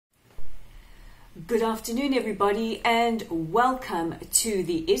Good afternoon, everybody, and welcome to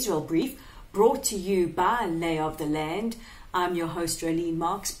the Israel Brief, brought to you by Lay of the Land. I'm your host, Raylene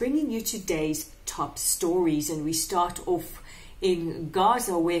Marks, bringing you today's top stories. And we start off in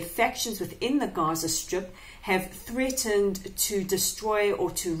Gaza, where factions within the Gaza Strip have threatened to destroy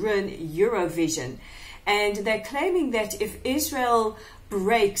or to ruin Eurovision. And they're claiming that if Israel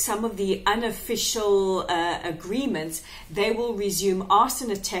break some of the unofficial agreements, they will resume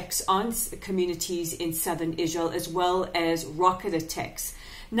arson attacks on communities in southern Israel, as well as rocket attacks.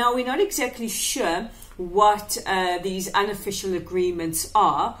 Now, we're not exactly sure what these unofficial agreements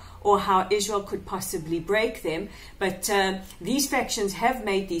are or how Israel could possibly break them, but these factions have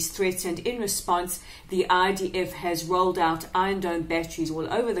made these threats, and in response, the IDF has rolled out Iron Dome batteries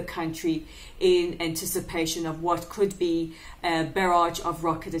all over the country in anticipation of what could be a barrage of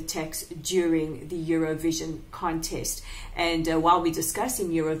rocket attacks during the Eurovision contest. And while we're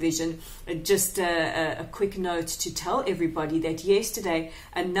discussing Eurovision, just a quick note to tell everybody that yesterday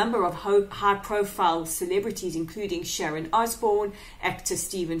a number of high-profile celebrities, including Sharon Osbourne, actor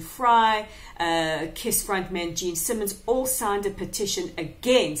Stephen Fry, Kiss frontman Gene Simmons, all signed a petition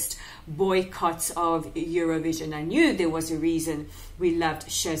against boycotts of Eurovision. I knew there was a reason we loved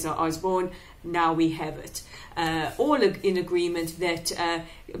Shazza Osbourne. Now we have it. All in agreement that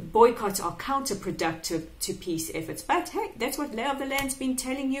boycotts are counterproductive to peace efforts. But hey, that's what Lay of the Land's been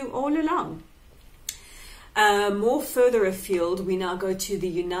telling you all along. More further afield, we now go to the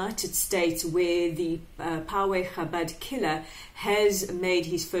United States, where the Poway Chabad killer has made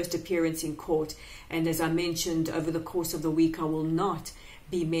his first appearance in court. And as I mentioned over the course of the week, I will not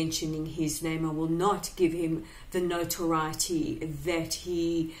be mentioning his name. I will not give him the notoriety that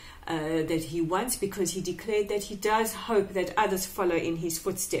he wants, because he declared that he does hope that others follow in his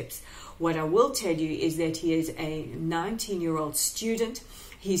footsteps. What I will tell you is that he is a 19-year-old student.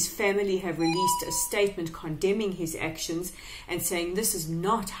 His family have released a statement condemning his actions and saying this is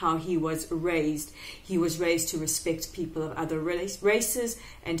not how he was raised. He was raised to respect people of other races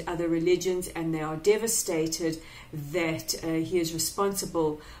and other religions, and they are devastated that he is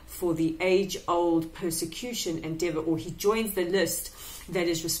responsible for the age-old persecution and or he joins the list that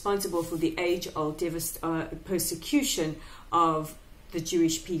is responsible for the age-old persecution of the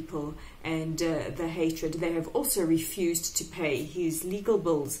Jewish people and the hatred. They have also refused to pay his legal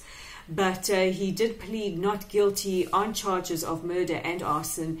bills, but he did plead not guilty on charges of murder and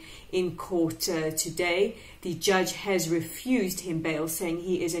arson in court today. The judge has refused him bail, saying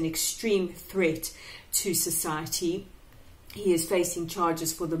he is an extreme threat to society. He is facing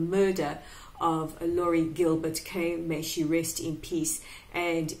charges for the murder of Laurie Gilbert Kay, may she rest in peace,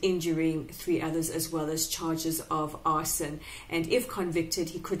 and injuring 3 others, as well as charges of arson. And if convicted,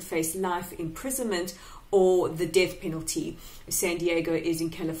 he could face life imprisonment or the death penalty. San Diego is in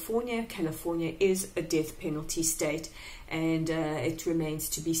California. California is a death penalty state, and it remains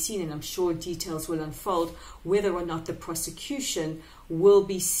to be seen, and I'm sure details will unfold whether or not the prosecution will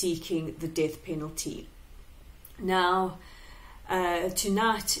be seeking the death penalty. Now,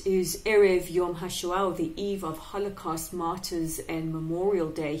 tonight is Erev Yom Hashoa, or the eve of Holocaust Martyrs and Memorial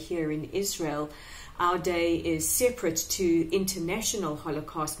Day here in Israel. Our day is separate to International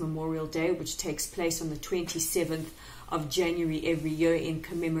Holocaust Memorial Day, which takes place on the 27th of January every year in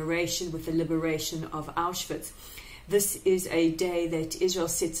commemoration with the liberation of Auschwitz. This is a day that Israel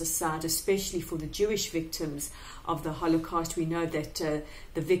sets aside especially for the Jewish victims of the Holocaust. We know that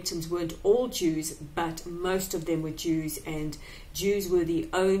the victims weren't all Jews, but most of them were Jews, and Jews were the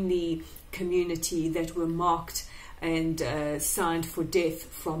only community that were marked and signed for death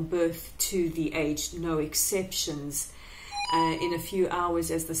from birth to the age, no exceptions. In a few hours,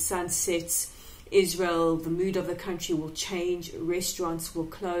 as the sun sets, Israel, the mood of the country will change. Restaurants will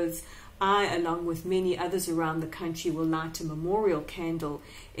close. I, along with many others around the country, will light a memorial candle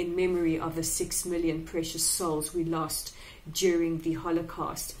in memory of the 6 million precious souls we lost during the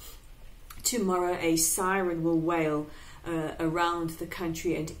Holocaust. Tomorrow, a siren will wail around the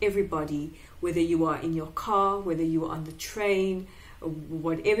country, and everybody, whether you are in your car, whether you are on the train,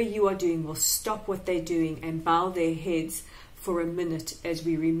 whatever you are doing, will stop what they're doing and bow their heads for a minute as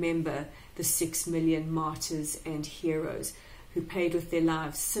we remember the 6 million martyrs and heroes who paid with their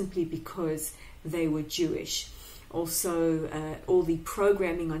lives simply because they were Jewish. Also, all the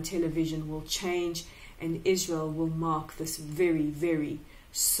programming on television will change, and Israel will mark this very, very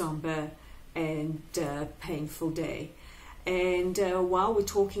somber and painful day. And while we're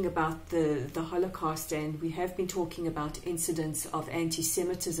talking about the Holocaust, and we have been talking about incidents of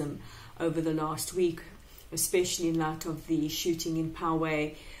anti-Semitism over the last week, especially in light of the shooting in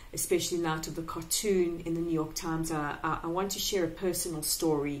Poway, especially in light of the cartoon in the New York Times, I want to share a personal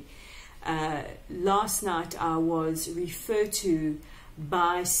story Last night I was referred to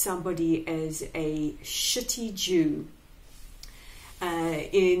by somebody as a shitty Jew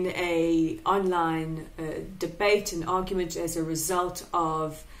in a online debate and argument as a result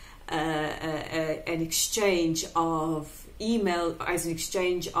of an exchange of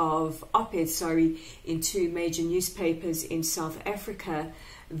op-eds, in two major newspapers in South Africa.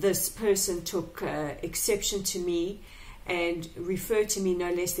 This person took exception to me and referred to me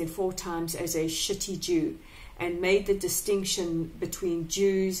no less than 4 times as a shitty Jew, and made the distinction between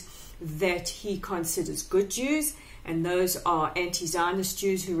Jews that he considers good Jews, and those are anti-Zionist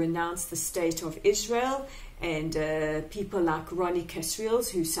Jews who renounce the state of Israel, and people like Ronnie Casriels,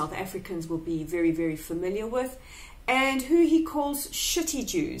 who South Africans will be very, very familiar with, and who he calls shitty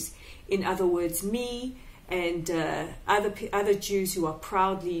Jews. In other words, me and other Jews who are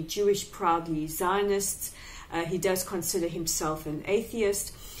proudly Jewish, proudly Zionists. He does consider himself an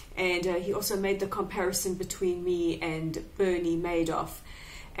atheist, and he also made the comparison between me and Bernie Madoff.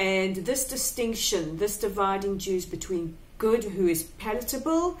 And this distinction, this dividing Jews between good, who is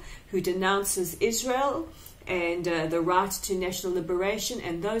palatable, who denounces Israel and the right to national liberation,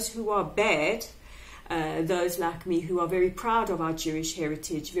 and those who are bad, those like me who are very proud of our Jewish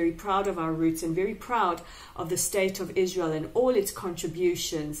heritage, very proud of our roots, and very proud of the state of Israel and all its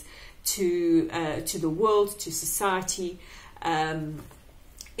contributions to the world, to society,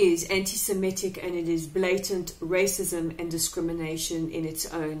 is anti-Semitic, and it is blatant racism and discrimination in its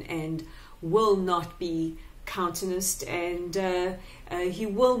own, and will not be countenanced, and he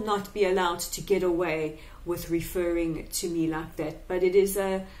will not be allowed to get away with referring to me like that. But it is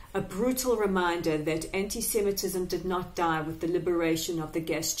a brutal reminder that anti-Semitism did not die with the liberation of the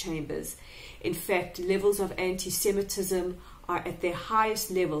gas chambers. In fact, levels of anti-Semitism are at their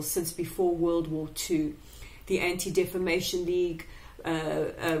highest levels since before World War II. The Anti-Defamation League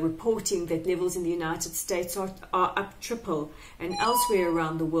reporting that levels in the United States are up triple, and elsewhere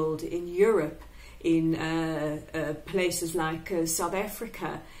around the world, in Europe, in places like South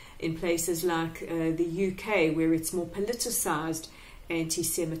Africa, in places like the UK, where it's more politicized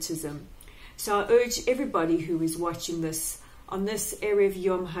anti-Semitism. So I urge everybody who is watching this on this Erev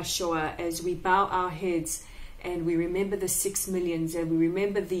Yom Hashoa, as we bow our heads and we remember the 6 millions, and we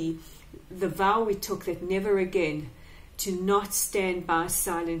remember the vow we took that never again to not stand by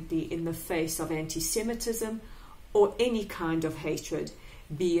silently in the face of anti-Semitism or any kind of hatred,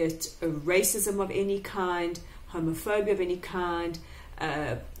 be it racism of any kind, homophobia of any kind,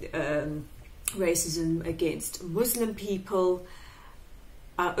 racism against Muslim people.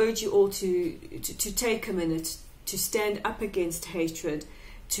 I urge you all to take a minute to stand up against hatred,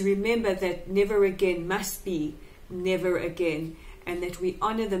 to remember that never again must be never again, and that we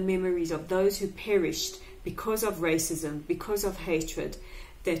honor the memories of those who perished because of racism, because of hatred,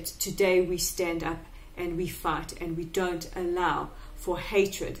 that today we stand up and we fight, and we don't allow for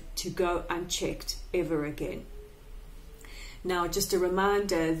hatred to go unchecked ever again. Now, just a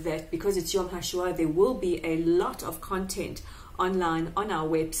reminder that because it's Yom HaShoah, there will be a lot of content online on our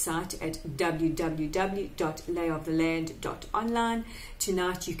website at www.layoftheland.online.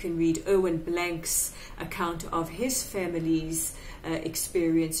 Tonight you can read Erwin Blank's account of his family's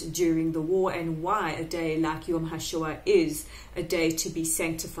experience during the war, and why a day like Yom HaShoah is a day to be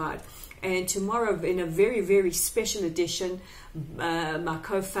sanctified. And tomorrow, in a very, very special edition, my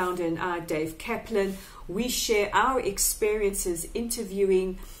co-founder and I, Dave Kaplan, we share our experiences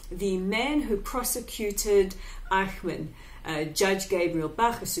interviewing the man who prosecuted Eichmann, Judge Gabriel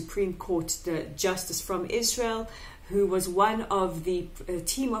Bach, a Supreme Court justice from Israel, who was one of the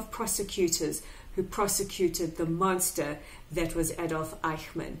team of prosecutors who prosecuted the monster that was Adolf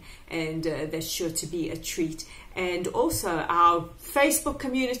Eichmann, and that's sure to be a treat. And also, our Facebook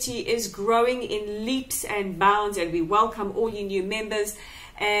community is growing in leaps and bounds, and we welcome all you new members.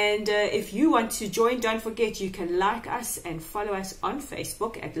 And if you want to join, don't forget you can like us and follow us on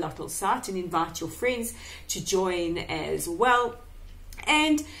Facebook at Lottel Site, and invite your friends to join as well.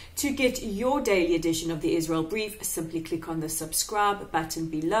 And to get your daily edition of the Israel Brief, simply click on the subscribe button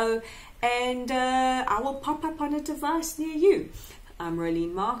below, and I will pop up on a device near you. I'm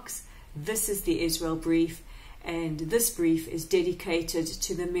Rolene Marks. This is the Israel Brief, and this brief is dedicated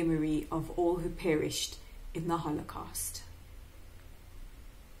to the memory of all who perished in the Holocaust.